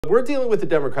We're dealing with the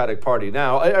Democratic Party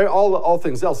now. All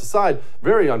things else aside,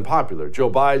 very unpopular. Joe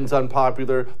Biden's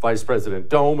unpopular. Vice President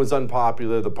Dome is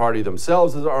unpopular. The party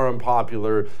themselves are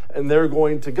unpopular. And they're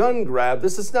going to gun grab.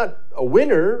 This is not a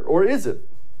winner, or is it?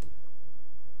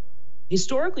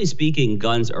 Historically speaking,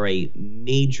 guns are a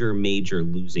major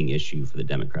losing issue for the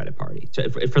Democratic Party.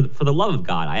 For the love of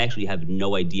God, I actually have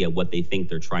no idea what they think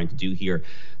they're trying to do here.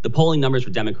 The polling numbers for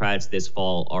Democrats this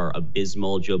fall are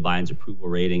abysmal. Joe Biden's approval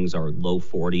ratings are low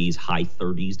 40s, high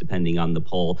 30s, depending on the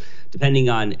poll. Depending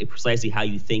on precisely how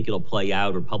you think it'll play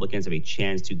out, Republicans have a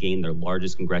chance to gain their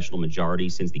largest congressional majority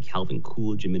since the Calvin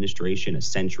Coolidge administration a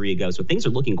century ago. So things are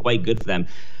looking quite good for them.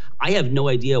 I have no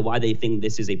idea why they think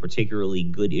this is a particularly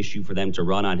good issue for them to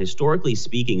run on. Historically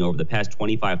speaking, over the past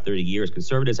 25, 30 years,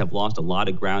 conservatives have lost a lot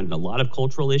of ground in a lot of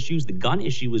cultural issues. The gun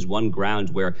issue is one ground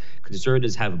where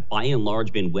conservatives have, by and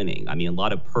large, been winning. I mean, a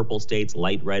lot of purple states,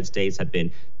 light red states have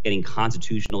been getting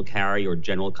constitutional carry or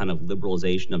general kind of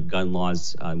liberalization of gun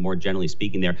laws, more generally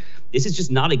speaking there. This is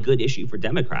just not a good issue for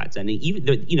Democrats. And even,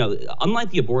 unlike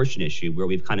the abortion issue, where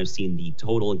we've kind of seen the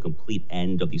total and complete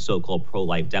end of the so-called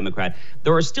pro-life Democrat,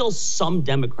 there are still some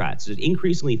Democrats,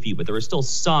 increasingly few, but there are still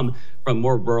some from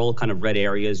more rural kind of red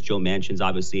areas. Joe Manchin's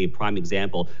obviously a prime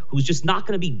example, who's just not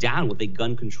going to be down with a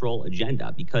gun control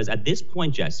agenda. Because at this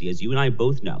point, Jesse, as you and I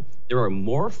both know, there are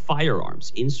more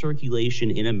firearms in circulation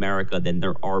in America than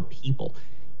there are people.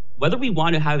 Whether we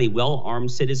want to have a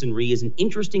well-armed citizenry is an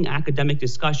interesting academic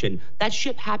discussion. That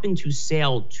ship happened to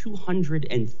sail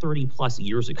 230 plus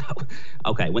years ago.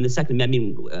 Okay, when the Second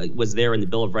Amendment was there in the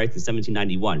Bill of Rights in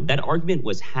 1791, that argument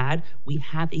was had. We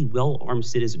have a well-armed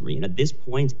citizenry, and at this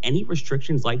point, any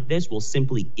restrictions like this will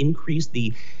simply increase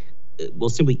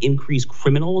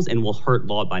criminals and will hurt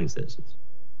law-abiding citizens.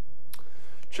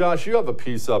 Josh, you have a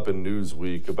piece up in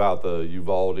Newsweek about the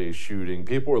Uvalde shooting.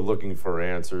 People are looking for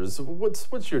answers.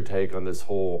 What's your take on this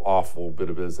whole awful bit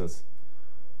of business?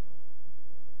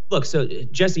 Look, so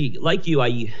Jesse, like you,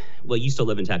 you still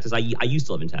live in Texas. I used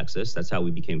to live in Texas. That's how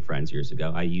we became friends years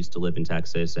ago. I used to live in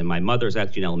Texas, and my mother's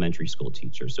actually an elementary school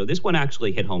teacher. So this one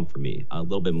actually hit home for me a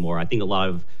little bit more. I think a lot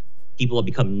of people have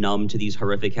become numb to these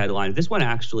horrific headlines. This one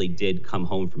actually did come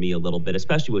home for me a little bit,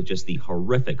 especially with just the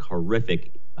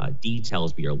horrific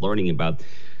details we are learning about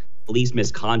police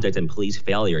misconduct and police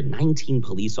failure. 19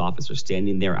 police officers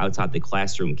standing there outside the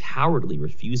classroom, cowardly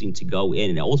refusing to go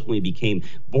in, and it ultimately became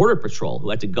Border Patrol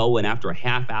who had to go in after a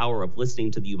half hour of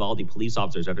listening to the Uvalde police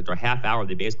officers. After a half hour,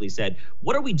 they basically said,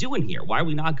 "What are we doing here? Why are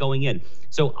we not going in?"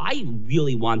 So I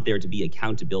really want there to be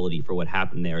accountability for what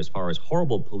happened there as far as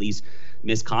horrible police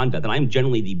misconduct. And I'm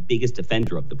generally the biggest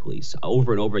defender of the police.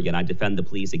 Over and over again, I defend the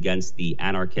police against the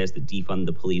anarchists, the defund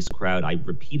the police crowd. I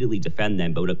repeatedly defend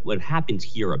them. But what happened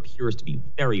here appears to be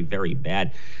very, very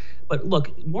bad. But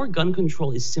look, more gun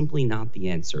control is simply not the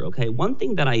answer, okay? One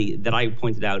thing that I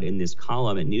pointed out in this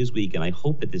column at Newsweek, and I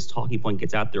hope that this talking point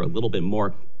gets out there a little bit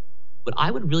more, but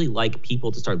I would really like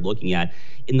people to start looking at,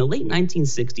 in the late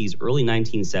 1960s, early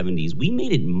 1970s, we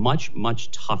made it much,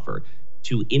 much tougher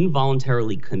to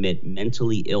involuntarily commit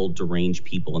mentally ill, deranged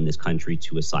people in this country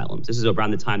to asylums. This is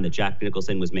around the time that Jack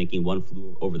Nicholson was making One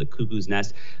Flew Over the Cuckoo's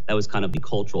Nest. That was kind of the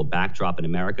cultural backdrop in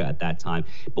America at that time.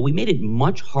 But we made it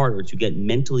much harder to get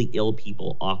mentally ill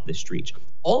people off the streets.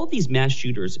 All of these mass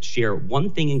shooters share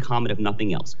one thing in common, if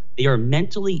nothing else. They are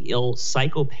mentally ill,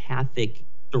 psychopathic,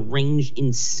 deranged,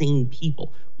 insane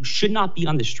people who should not be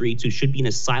on the streets, who should be in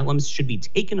asylums, should be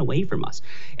taken away from us.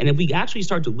 And if we actually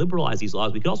start to liberalize these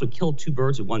laws, we could also kill two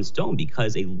birds with one stone,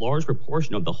 because a large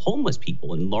proportion of the homeless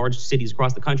people in large cities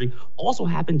across the country also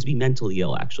happen to be mentally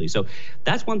ill, actually. So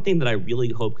that's one thing that I really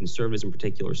hope conservatives in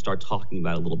particular start talking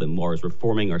about a little bit more, is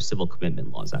reforming our civil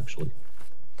commitment laws, actually.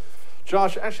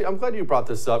 Josh, actually, I'm glad you brought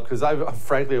this up, because I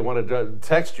wanted to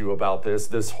text you about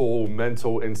this whole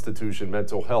mental institution,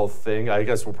 mental health thing. I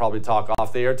guess we'll probably talk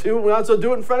off the air too. We'll also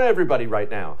do it in front of everybody right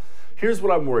now. Here's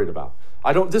what I'm worried about.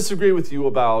 I don't disagree with you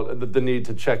about the need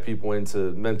to check people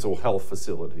into mental health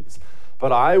facilities,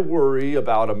 but I worry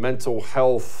about a mental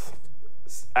health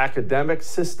academic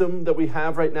system that we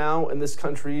have right now in this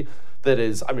country that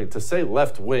is, I mean, to say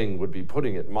left wing would be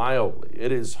putting it mildly.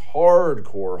 It is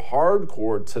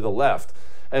hardcore to the left.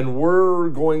 And we're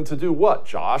going to do what,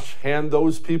 Josh? Hand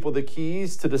those people the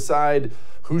keys to decide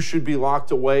who should be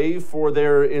locked away for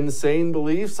their insane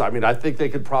beliefs? I mean, I think they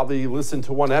could probably listen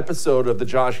to one episode of the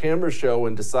Josh Hammer Show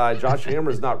and decide Josh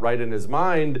Hammer's not right in his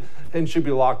mind and should be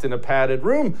locked in a padded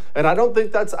room. And I don't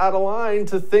think that's out of line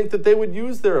to think that they would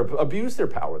abuse their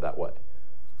power that way.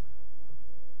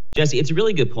 Jesse, it's a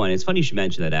really good point. It's funny you should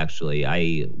mention that, actually.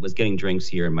 I was getting drinks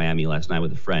here in Miami last night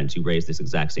with a friend who raised this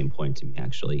exact same point to me,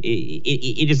 actually.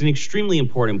 It is an extremely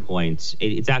important point.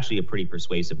 It's actually a pretty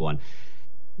persuasive one.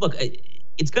 Look,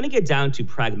 it's going to get down to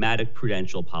pragmatic,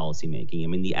 prudential policymaking. I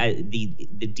mean,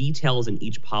 the details in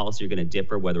each policy are going to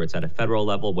differ, whether it's at a federal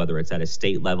level, whether it's at a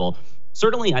state level.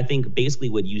 Certainly, I think basically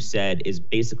what you said is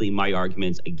basically my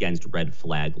arguments against red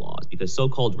flag laws, because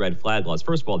so-called red flag laws,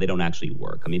 first of all, they don't actually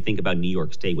work. I mean, think about New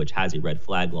York State, which has a red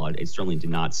flag law. It certainly did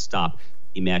not stop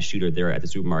the mass shooter there at the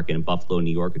supermarket in Buffalo,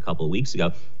 New York, a couple of weeks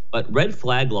ago. But red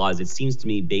flag laws, it seems to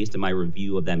me, based on my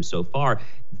review of them so far,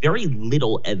 very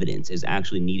little evidence is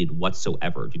actually needed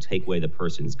whatsoever to take away the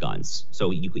person's guns.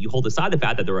 So you hold aside the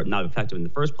fact that they're not effective in the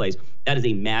first place. That is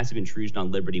a massive intrusion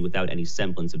on liberty without any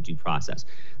semblance of due process.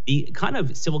 The kind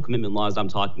of civil commitment laws I'm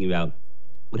talking about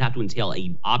would have to entail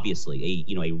obviously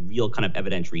a real kind of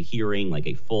evidentiary hearing, like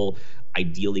a full,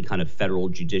 ideally kind of federal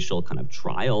judicial kind of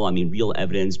trial. I mean, real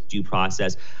evidence, due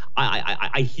process.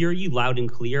 I hear you loud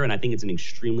and clear, and I think it's an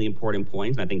extremely important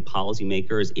point. And I think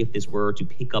policymakers, if this were to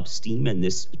pick up steam and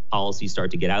this policy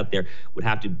start to get out there, would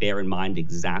have to bear in mind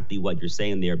exactly what you're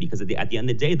saying there, because at the end of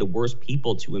the day, the worst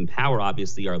people to empower,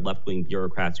 obviously, are left-wing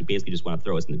bureaucrats who basically just want to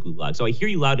throw us in the gulag. So I hear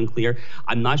you loud and clear.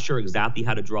 I'm not sure exactly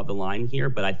how to draw the line here,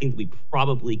 but I think we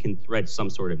probably can thread some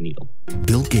sort of needle.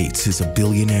 Bill Gates is a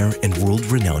billionaire and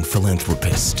world-renowned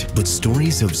philanthropist, but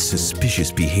stories of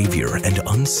suspicious behavior and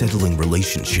unsettling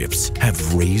relationships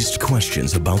have raised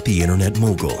questions about the internet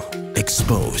mogul.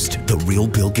 Exposed, The Real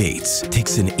Bill Gates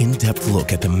takes an in-depth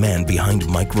look at the man behind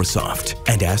Microsoft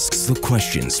and asks the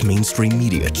questions mainstream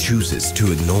media chooses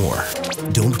to ignore.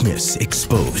 Don't miss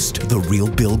Exposed, The Real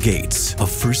Bill Gates, a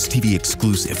First TV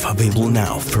exclusive available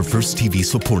now for First TV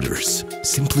supporters.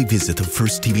 Simply visit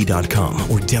thefirsttv.com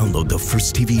or download the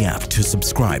First TV app to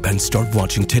subscribe and start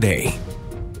watching today.